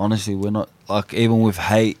 Honestly, we're not like even with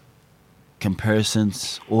hate,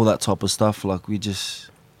 comparisons, all that type of stuff. Like it just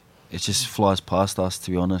flies past us.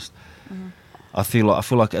 To be honest, I feel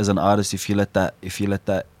like as an artist, if you let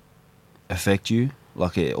that affect you,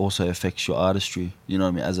 like it also affects your artistry. You know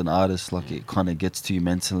what I mean? As an artist, like it kind of gets to you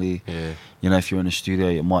mentally. Yeah. You know, if you're in a studio,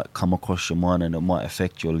 it might come across your mind and it might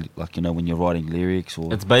affect your, like, you know, when you're writing lyrics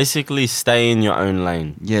or It's basically stay in your own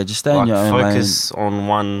lane. yeah, just stay in your own focus on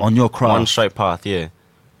one on your craft. one straight path, yeah.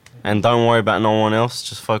 And don't worry about no one else.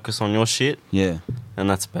 Just focus on your shit, Yeah, and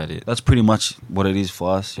that's about it. that's pretty much what it is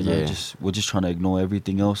for us. You know, Yeah. we're just trying to ignore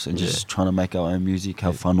everything else and just Yeah. trying to make our own music,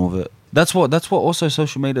 have fun with it. That's what also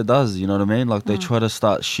social media does. You know what I mean? Like they try to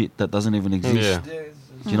start shit that doesn't even exist. Yeah.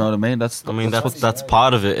 Do you know what I mean? That's I mean, that's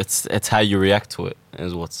part of it. It's how you react to it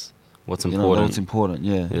is what's you know, important. that's important.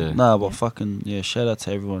 Yeah. Yeah. Nah, but fucking yeah. Shout out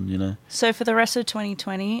to everyone. You know. So for the rest of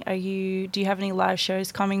 2020, do you have any live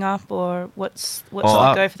shows coming up, or what's the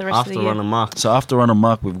Oh, go for the rest of After the year? running mark. So after Run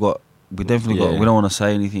Amok, we definitely got. Yeah. We don't want to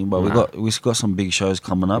say anything, but Nah. we got some big shows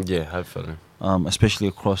coming up. Yeah, hopefully. Especially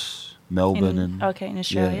across Melbourne and in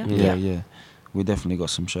Australia. yeah. We definitely got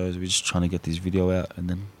some shows. We're just trying to get this video out, and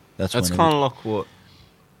then that's That's when kind of like what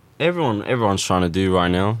everyone's trying to do right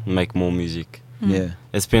now. Make more music. yeah.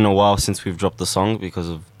 It's been a while since we've dropped the song because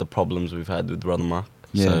of the problems we've had with Brother Mark.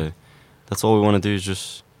 Yeah. So that's all we want to do is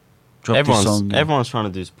just Drop this song. Yeah. everyone's trying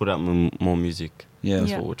to do is put out more music. Yeah.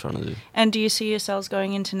 That's Yeah. what we're trying to do. And do you see yourselves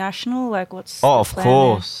going international? Like, what's Oh, the of plan there?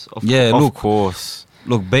 course. Yeah, of look. course.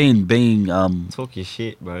 Look, being Talk your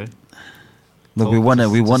shit, bro. look, Oh, we wanna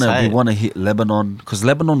just say it. hit Lebanon because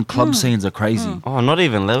Lebanon club scenes are crazy. Oh, not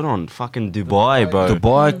even Lebanon. Fucking Dubai, bro.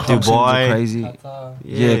 Dubai club scenes Dubai. are crazy.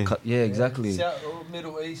 Qatar. Yeah, exactly. South, or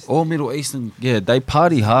Middle East. All Middle Eastern, yeah, they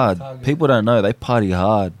party hard. Target. People don't know they party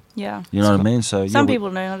hard. Yeah. You know what I mean? So Some yeah, people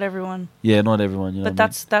know, not everyone. yeah, not everyone. You know But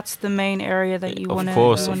what that's the main area that you Of want to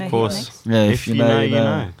course, hit of next. course. I mean? Yeah, if, If you you know, know, you you know.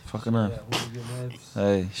 know. Fucking Yeah, know. all your nerves.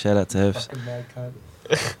 Hey, shout out to Hefs. Fucking mad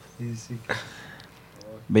cunt. He's sick.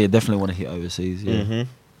 But you definitely want to hit overseas. Yeah. Mm-hmm.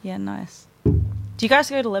 Yeah, nice. Do you guys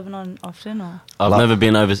go to Lebanon often, or? I've Like- never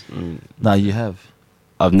been No, you have.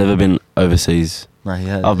 I've never been overseas. No, he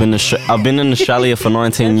has. I've been in Australia for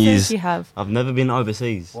 19 Says years. You have. I've never been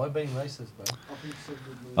overseas. Why being racist,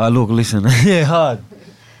 bro? Look, listen. Yeah, hard.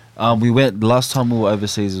 We went last time we were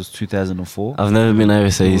overseas was 2004. I've never been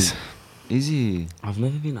overseas. Izzy. I've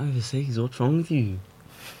never been overseas. What's wrong with you?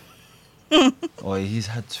 Oh, he's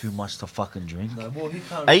had too much to fucking drink. No, well, he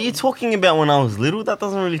can't. Are you talking about when I was little? That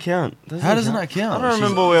doesn't really count. How doesn't that count? I don't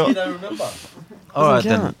remember You where. don't remember? All right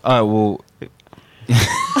Doesn't then. All right, well.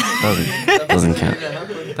 Doesn't count.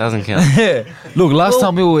 Doesn't count. Look, last Well,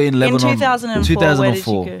 time we were in Lebanon. In 2004, where did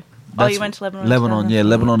you go? Oh, That's you went to Lebanon. in Lebanon, yeah, 2004.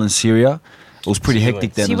 Lebanon and Syria. It was pretty So you hectic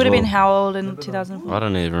went- then. So you as would have well. been how old in 2004? I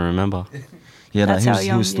don't even remember. Yeah, no, That's he how was, he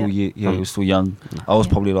young, was still yeah. he was still young. I was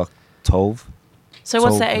Yeah. probably like 12. So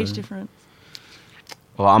what's So, the age difference?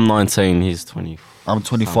 Well, I'm 19. He's 20. I'm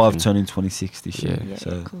 25, Something. turning 26 this year. Yeah,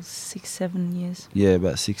 So cool. 6-7 years. yeah,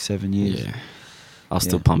 about 6-7 years. Yeah. I was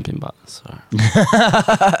still Yeah. pumping, but so.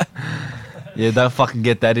 Yeah, don't fucking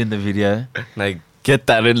get that in the video. Like, get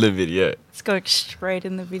that in the video. Let's go straight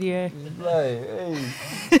in the video.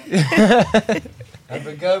 Have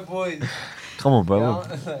a go, boys. Come on, bro.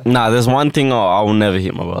 Nah, there's one thing I will never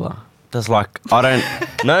hit my brother. That's like I don't.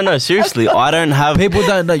 No, seriously, I don't have. People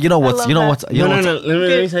don't know. You know what's. love You know that. what's. You know what's.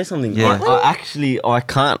 Let me say something. Yeah. I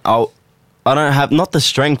can't. I don't have not the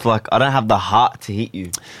strength. Like I don't have the heart to hit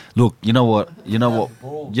you. Look, you know what. You know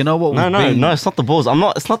what. You know what. No, we've no, been- no. It's not the balls. I'm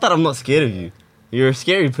not. It's not that I'm not scared of you. You're a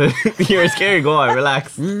scary person. You're a scary guy.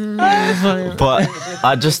 Relax. But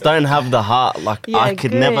I just don't have the heart. Like Yeah, I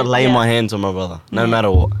could good, never lay yeah. my hands on my brother, no Yeah.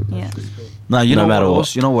 matter what. Yeah. No, you No know matter what what.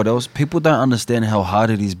 else? You know what else? People don't understand how hard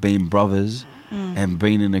it is being brothers and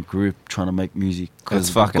being in a group trying to make music. Because It's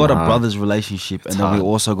we've fucking got a hard. brothers relationship, It's and then we hard.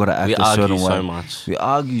 also got to act We a argue certain way. so much. We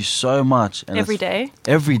argue so much. And Every it's day?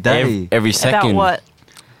 Every day. Every second. About what?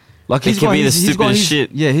 Like It can be the he's got stupidest his,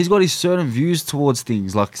 shit. Yeah, he's got his certain views towards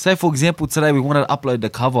things. Like, say for example, today we wanted to upload the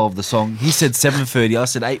cover of the song. He said 7:30. I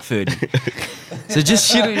said 8:30. So just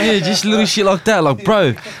shit, yeah, just little shit like that. Like,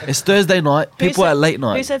 bro, it's Thursday night. Who People said- are late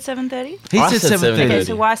night. Who said 7:30? He I said said 7:30. Okay, 7:30.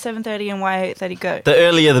 so why 7:30 and why 8:30 go? The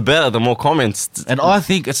earlier the better. The more comments. And I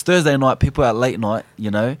think it's Thursday night. People are late night.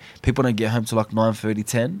 You know, people don't get home till like 9:30,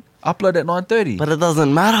 10. Upload at 9:30. But it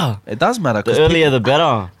doesn't matter. It does matter. The 'cause earlier people, the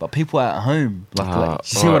better. but people are at home. Like, Ah, you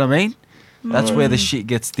see what I alright. mean? That's where the shit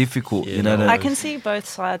gets difficult. Yeah, you know. no. I can see both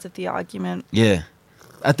sides of the argument. Yeah.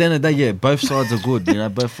 At the end of the day, yeah, both sides are good. You know,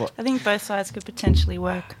 I think both sides could potentially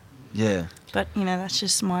work. yeah. But, that's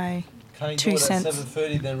just my... Can't you 2 do it cents. at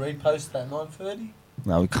 7:30, then repost at 9:30?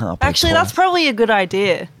 No, we can't. upload Actually, that's twice. probably a good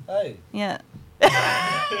idea. Hey, Yeah.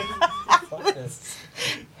 fuck it.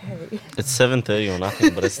 It's 7:30 or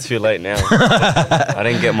nothing, but it's too late now. I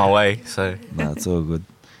didn't get my way, so. No, it's all good.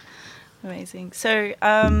 Amazing. So,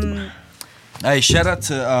 Hey, shout out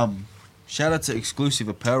to Exclusive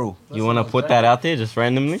Apparel. You want to put that out there just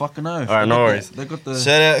randomly? Fucking no. Alright, no worries. They got the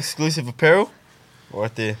Shout out exclusive apparel.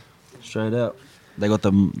 Right there. straight out. They got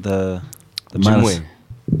the Gym manas. wear.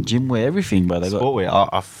 Gym wear, everything, bro. They got Sportwear.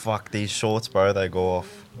 I fuck these shorts, bro. They go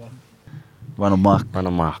off. Run a Mark. Run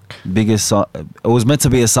a mark. Biggest. It was meant to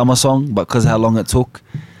be a summer song, but because how long it took,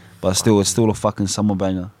 but still, it's still a fucking summer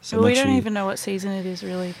banger. So well, we make don't sure you- even know what season it is,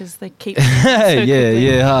 really, because they keep... Hey,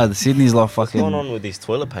 yeah, hard. Sydney's like What's going fucking. on with these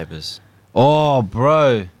toilet papers? Oh,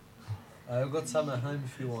 bro. I've got some at home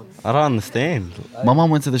if you want. I don't understand. My mum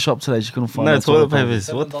went to the shop today. She couldn't find No no toilet papers.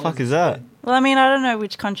 What the fuck is that? Well, I mean, I don't know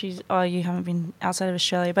which countries... Oh, you haven't been outside of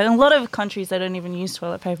Australia. But in a lot of countries, they don't even use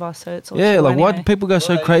toilet paper, so it's all Yeah, chill like why do anyway. people go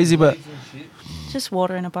so crazy? But Just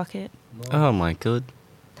water in a bucket. Oh my god.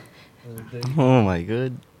 Oh my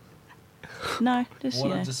god. No, just,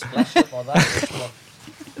 Water just splash it like that.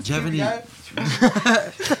 do you have any?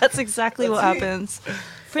 That's exactly what That's it. happens.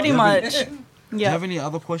 Pretty much. Do you Yeah. have any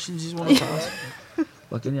other questions you want to ask?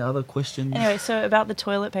 Like any other questions? Anyway, so about the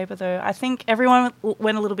toilet paper, though, I think everyone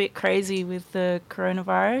went a little bit crazy with the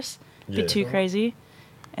coronavirus. A bit too crazy.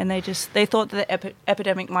 and they thought that the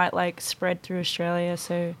epidemic might like spread through Australia.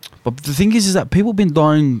 So But the thing is that people been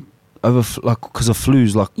dying over because of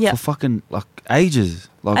flus Yeah. for fucking like ages.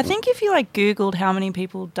 Like I think if you like Googled how many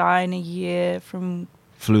people die in a year from,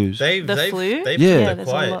 flus. They've The flu? They've Yeah. kept Yeah, it there's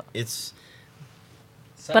a quiet. lot. It's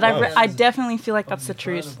but Wow. I definitely feel like that's the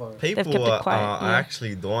truth. people kept it are, quiet, are yeah.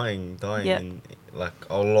 actually dying Yeah. in like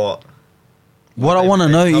a lot. What I They've- want to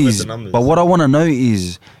they've know covered is, the numbers. but what I want to know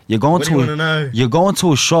is, you're going What do you want to to know? you're going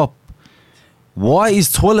to a shop. Why is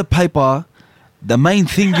toilet paper the main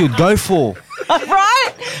thing you'd go for?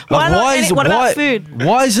 Right? Why Like, not? What about food?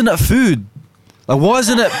 Why isn't it food? Like, why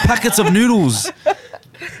isn't it packets of noodles?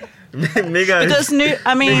 Nigga, Because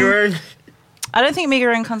I mean, nigga, I don't think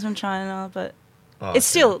migarong comes from China, but oh, it's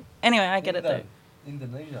still anyway. I get it though.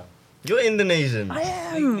 Indonesia. You're Indonesian. I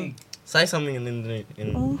am. Say something in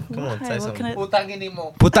Indonesian. Oh, Come on, why? say What something. can it- Putang ini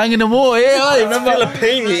mo. Putang in the more, yeah, I remember.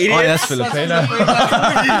 Philippine, you idiot. Oh, that's Filipino.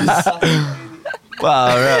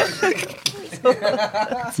 Wow, right.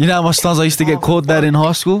 You know how much times I used to get called that in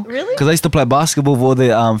high school? Really? Because I used to play basketball with all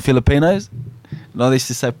the Filipinos. No, they used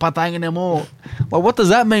to say patang in them all. Well, what does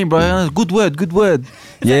that mean, bro? Good word, good word.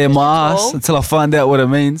 Yeah, my ass. tall? Until I find out what it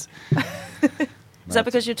means. Is that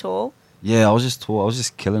because you're tall? Yeah, I was just tall. I was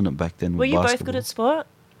just killing it back then. Were with you both basketball. good at sport?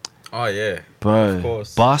 Oh yeah, Bro, Of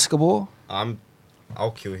course. basketball?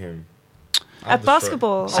 I'll kill him. I'll At destroy-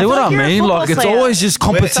 basketball? See what I you're a mean? football Like, it's player. always just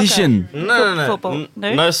competition. No. Football. N-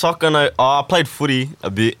 No? No soccer, no. Oh, I played footy a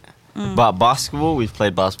bit, but basketball, we've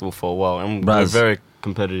played basketball for a while, and we're Braz. very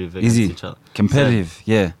competitive against Easy. each other. Competitive,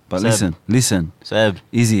 yeah. But Seb. listen. Seb,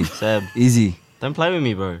 Easy. Seb, Easy. don't play with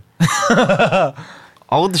me, bro. I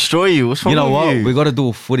will destroy you. What's wrong You know with what? you? We got to do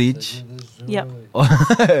a footage. Yep.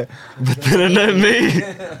 Better know me.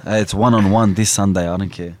 It's 1-on-1 this Sunday. I don't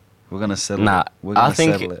care. We're gonna settle Nah, it. We're gonna I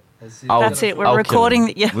think- settle it. That's it. We're I'll kill recording.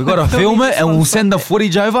 him. Yeah. We gotta film it and we'll send the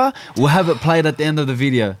footage over. We'll have it played at the end of the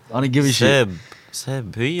video. I don't give a shit.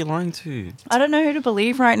 Seb, who are you lying to? I don't know who to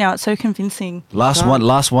believe right now. It's so convincing. Last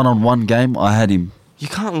one-on-one game, I had him. You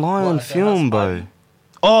can't lie on film, bro.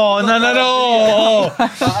 Oh no!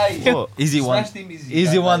 What? Easy one.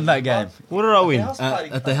 Easy one that game. What did I win?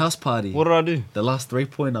 At the house party. What did I do? The last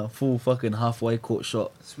 3-pointer, full fucking halfway court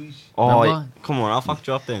shot. Oh, Remember? come on, I fucked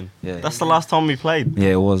you up then. Yeah. That's the last time we played. Yeah,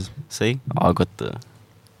 it was. See? I got the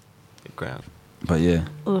ground. But yeah.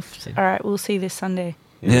 Oof. All right. We'll see this Sunday.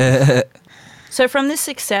 Yeah. So from this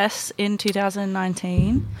success in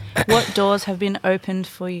 2019, what doors have been opened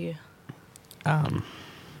for you?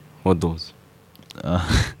 What doors? Uh,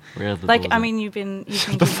 Where are the Like, doors I at? mean, you've been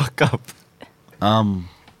Shut the fuck up.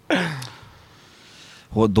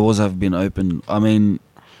 What doors have been opened? I mean,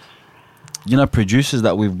 you know, producers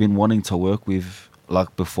that we've been wanting to work with,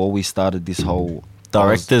 like before we started this whole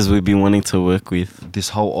Directors we've been wanting to work with. this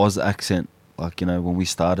whole Oz accent, like, you know, when we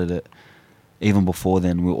started it, even before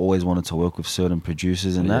then, we always wanted to work with certain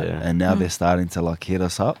producers and that, Yeah. and now they're starting to like hit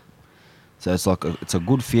us up. So it's like it's a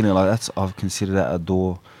good feeling. Like I've considered that a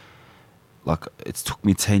door. Like it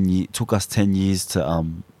took us 10 years to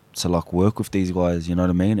like work with these guys. You know what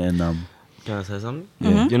I mean? And Can I say something?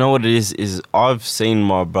 Yeah. You know what it is I've seen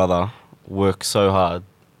my brother work so hard,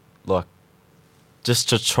 like, just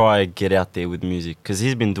to try get out there with music, because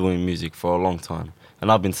he's been doing music for a long time,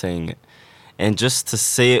 and I've been seeing it. And just to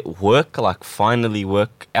see it work, like finally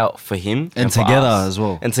work out for him. And for together us, as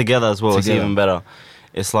well. And together as well, it's Together. even better.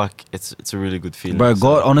 It's like, it's a really good feeling. bro, So,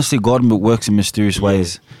 God, honestly, God works in mysterious yeah,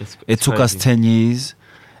 ways. it's It took us crazy. 10 years,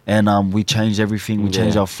 and we changed everything. We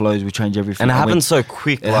changed Yeah. our flows. We changed everything. And it we- happened so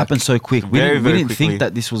quick. It happened so quick. We very, didn't, very we didn't quickly. think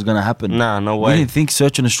that this was gonna happen. Nah, no We way. didn't think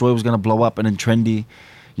Search and Destroy was gonna blow up and then trendy.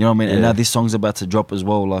 You know what I mean? And Yeah. now this song's about to drop as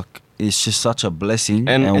well. Like, it's just such a blessing,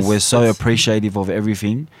 And and it's- we're so it's- appreciative of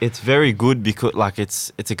everything. It's very good because, like,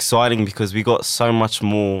 it's exciting because we got so much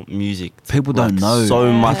more music. People don't Like, know. so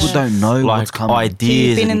Yeah. much. People don't know like what's coming. So ideas.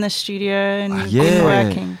 you've been in and- the studio and you've Yeah. been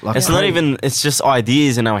working. Like, it's not even. It's just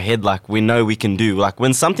ideas in our head. Like, we know we can do. Like,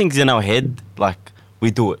 when something's in our head, like, we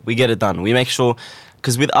do it. We get it done. We make sure,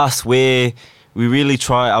 because with us, we really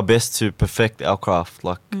try our best to perfect our craft.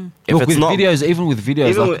 Like, if Look, it's with not, videos, even with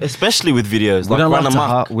videos, even like, especially with videos, we like don't run like to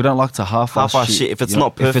amok. we don't like to half-ass Half-ass shit. If it's you know?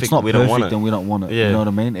 not if it's perfect, not we don't want perfect, it. then we don't want it. Yeah. You know what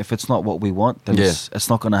I mean? If it's not what we want, then Yeah. it's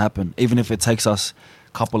not gonna happen. Even if it takes us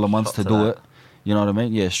a couple of months Shot to to do that. it. You know what I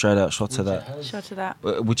mean? Yeah, straight out, shot to that. Shot to that.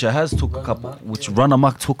 Which it has took a couple. Which Run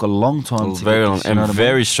Amok took a long time. To Very get long this, you and know what I mean?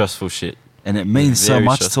 very stressful shit. And it means so very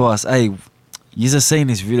much stressful. to us. Hey, you're seeing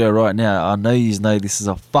this video right now. I know you know this is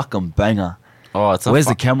a fucking banger. Oh, it's a Where's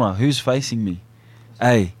the camera? Who's facing me?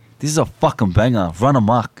 Hey, This is a fucking banger. Run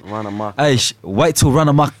Amok. Run Amok. Hey, wait till Run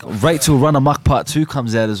Amok Part 2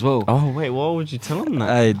 comes out as well. Oh wait, why would you tell him that?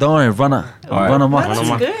 Hey, don't worry, Run Amok. That's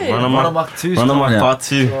good. Run Run Amok. Amok 2's Run coming Amok out. Part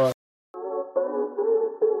 2.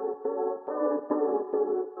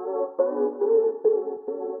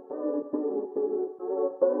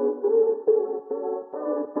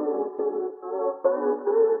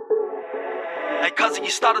 Hey, cousin, you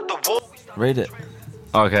started the war. Read it.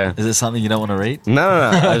 Okay. Is it something you don't want to read? No.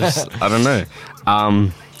 I don't know.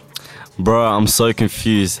 Bro, I'm so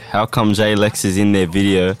confused. How come J Lex is in their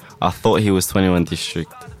video? I thought he was 21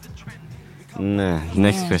 District. Nah.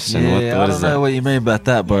 Next question. Yeah, what I don't is know that? what you mean about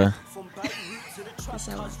that, bro.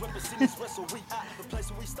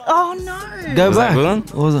 Oh no. Go Was that back. good one?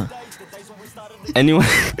 What was it?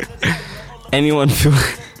 Anyone feel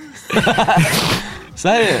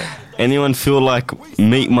Say it. anyone feel like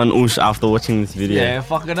meat manouche after watching this video? Yeah,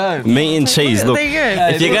 fucking know. Meat and cheese. Look, There you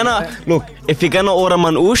go. if you're gonna order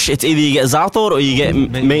manouche, it's either you get za'atar or you get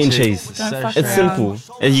meat and cheese. Don't fuck It's around.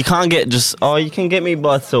 simple. You can't get just you can get meat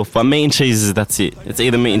by itself, but meat and cheese is that's it. It's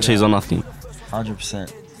either meat and cheese or nothing.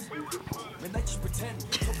 100%.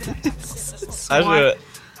 Smart.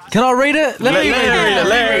 Can I read it? Let me read it.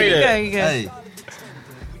 Let me read it. Go, you go. Hey.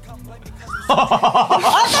 I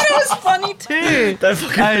thought it was funny too. Don't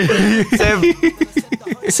fucking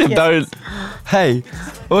Seb, don't. Hey.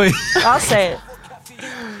 Oi. I'll say it.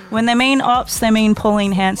 When they mean ops, they mean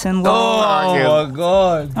Pauline Hanson. Lol. Oh my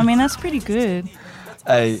god. I mean, that's pretty good.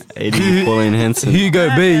 Hey. Eddie Pauline Hanson. Hugo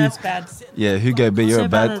B. That's bad. Yeah, Hugo B. You're So a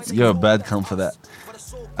bad bad. it's You're a good. bad cunt for that.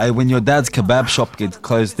 Hey, when your dad's kebab shop gets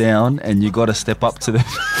closed down and you got to step up to the.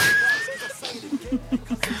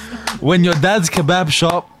 When your dad's kebab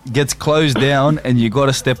shop gets closed down and you got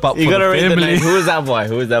to step up You for gotta the read the family. name. Who is that boy?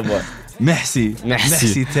 Who is that boy? Messi.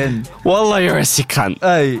 Messi. 10. Wallah, you're a sick cunt.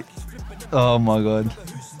 Hey. Oh my god.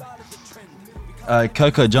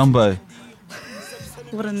 Coco Jumbo.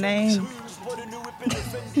 What a name.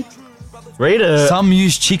 Read it. Some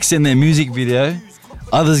use chicks in their music video.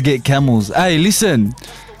 Others get camels. Hey, listen.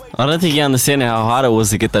 I don't think you understand how hard it was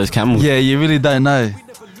to get those camels. Yeah, you really don't know.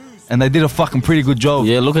 And they did a fucking pretty good job.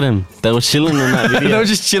 Yeah, look at them. They were chilling in that video. They were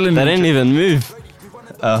just chilling. They didn't even move.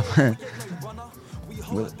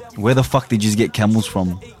 Where the fuck did you get camels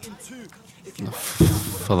from?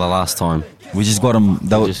 For the last time. We just got them.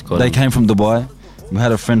 They came from Dubai. We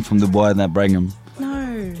had a friend from Dubai that brought them.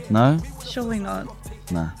 No, No? surely not.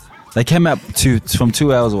 Nah. They came out from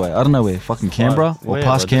 2 hours away. I don't know where. Fucking Canberra? Or Where?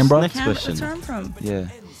 past But just Canberra? next question. That's where I'm from. Yeah.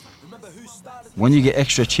 When you get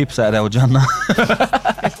extra chips at Al Jannah.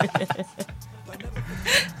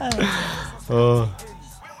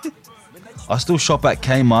 I still shop at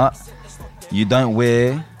Kmart. You don't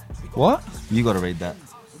wear. What? You gotta read that.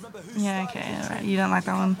 Yeah, okay, alright. You don't like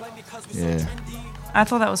that one? Yeah. I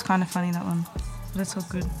thought that was kind of funny, that one. But it's all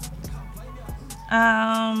good. No,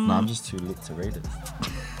 I'm just too lit to read it.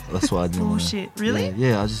 That's why I didn't. Bullshit. Really?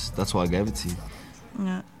 Yeah, that's why I gave it to you.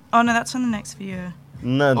 Yeah. Oh no, that's on the next video.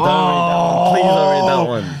 No, don't read that one. Please don't read that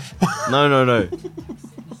one.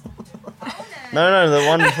 No. No, the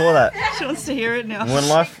one before that. She wants to hear it now.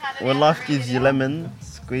 When life gives you lemon,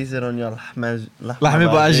 squeeze it on your lahmi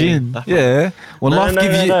Lahmi Yeah. When life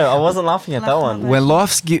gives you No, I wasn't laughing at that one. when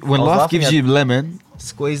life was life laughing gives at- you lemon,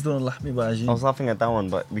 squeeze it on lahmi I was bajin. laughing at that one,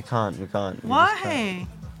 but we can't. We just can't. Why?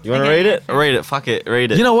 You want to Okay. read it? Read it. Fuck it.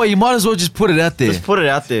 Read it. You know what? You might as well just put it out there. just put it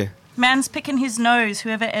out there. Man's picking his nose.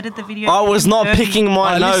 Whoever edited the video. I was not dirty. picking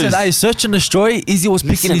my nose. Listen, hey, search and destroy. Izzy was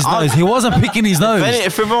picking Listen, his I- nose. He wasn't picking his nose.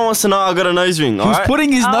 If everyone wants to know, I got a nose ring. He was alright?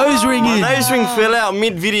 putting his nose ring My in. nose ring fell out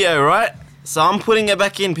mid-video, right? So I'm putting it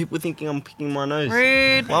back in. People thinking I'm picking my nose.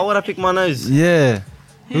 Rude. Why would I pick my nose? Yeah.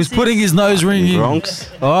 He was Who's putting this? his nose ring in. Bronx.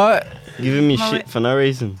 Alright. Giving me Mo- shit for no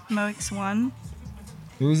reason. Moix1.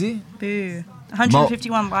 Who is he? Boo.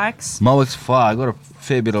 151 likes. Moix Fire. I got a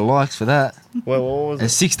fair bit of likes for that. Wait, what was And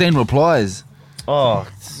it? 16 replies. Oh,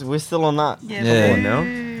 we're still on that. Yeah. Yeah. Boo. now?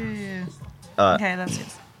 Alright. Okay, that's it.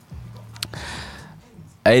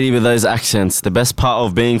 80 with those accents. The best part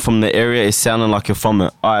of being from the area is sounding like you're from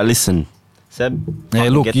it. Alright, listen. Seb. Yeah,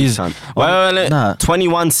 fucking look, get he's- this son. Wait. Nah.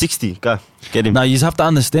 2160. Go. Get him. Now, you have to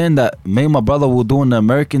understand that me and my brother were doing the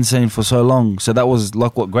American scene for so long. So that was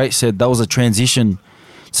like what Great said. That was a transition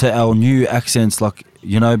to our new accents, like,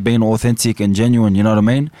 you know, being authentic and genuine. You know what I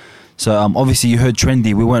mean? So obviously you heard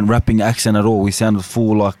trendy. We weren't rapping accent at all. We sounded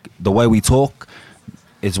full like the way we talk.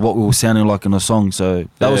 It's what we were sounding like in the song. So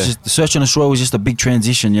that was Yeah. just Search and Destroy was just a big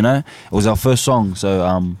transition. You know, it was our first song.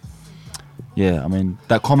 So yeah, I mean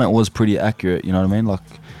that comment was pretty accurate. You know what I mean? Like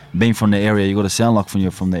being from the area, you got to sound like when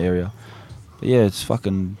you're from the area. But yeah, it's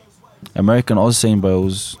fucking American Oz scene, bro. It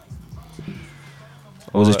was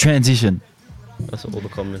It was a Alright. transition. That's all the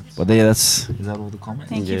comments. But yeah, is that all the comments?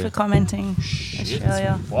 Thank you Yeah. for commenting,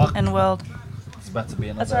 Australia Fuck. and world. It's about to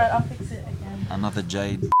be That's alright, I'll fix it again. another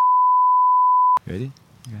Jade. Ready?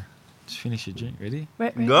 Yeah. Just finish your drink. Ready?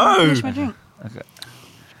 Go. Finish my drink.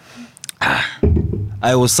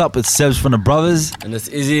 Hey, what's up? It's Sebz from the Brothers, And it's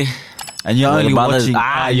Izzy. and you're We're only the brothers.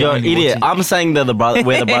 watching. You're an idiot. I'm saying they're the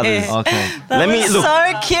we're the brothers. Okay. That Let me was look.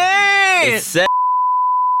 so cute. It's Sebz.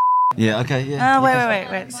 Yeah. Okay. Yeah.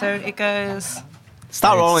 Wait. So it goes,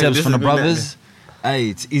 Start rolling. Sebz This from the has been Brothers. Hey,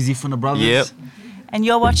 it's Izzy from the Brothers. Yep. and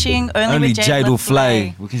you're watching Only, Only with Jade Le Le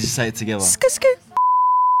Flay. Flay. We can just say it together. Scoot.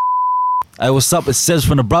 Hey, what's up? It's Sebz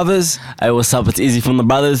from the Brothers. Hey, what's up? It's Izzy from the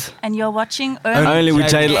brothers. And you're watching Only with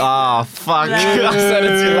Jade- Jade. Ah, fuck. La- I said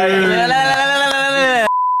it too late.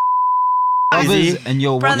 Brothers, Izzy. and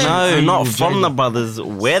you're Brothers. watching. No, Only not with from Jade- the brothers.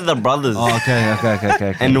 We're the brothers. Oh,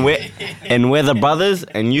 okay. And we're the brothers,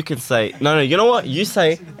 and you can say no. You know what? You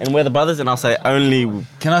say and we're the brothers, and I'll say only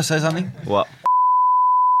Can I say something? what?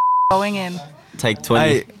 Going in. Take 20.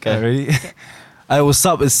 Hey, Go. ready? Hey, what's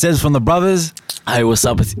up? It's Sebz from the Brothers. Hey, what's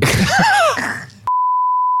up? It's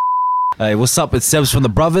Hey, what's up? It's Sebz from the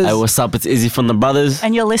Brothers. Hey, what's up? It's Izzy from the brothers.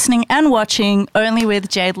 And you're listening and watching Only with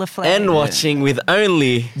Jade Le Flay. And watching with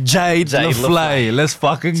only Jade Le Le Flay. Let's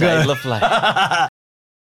fucking Jade go. Le Flay.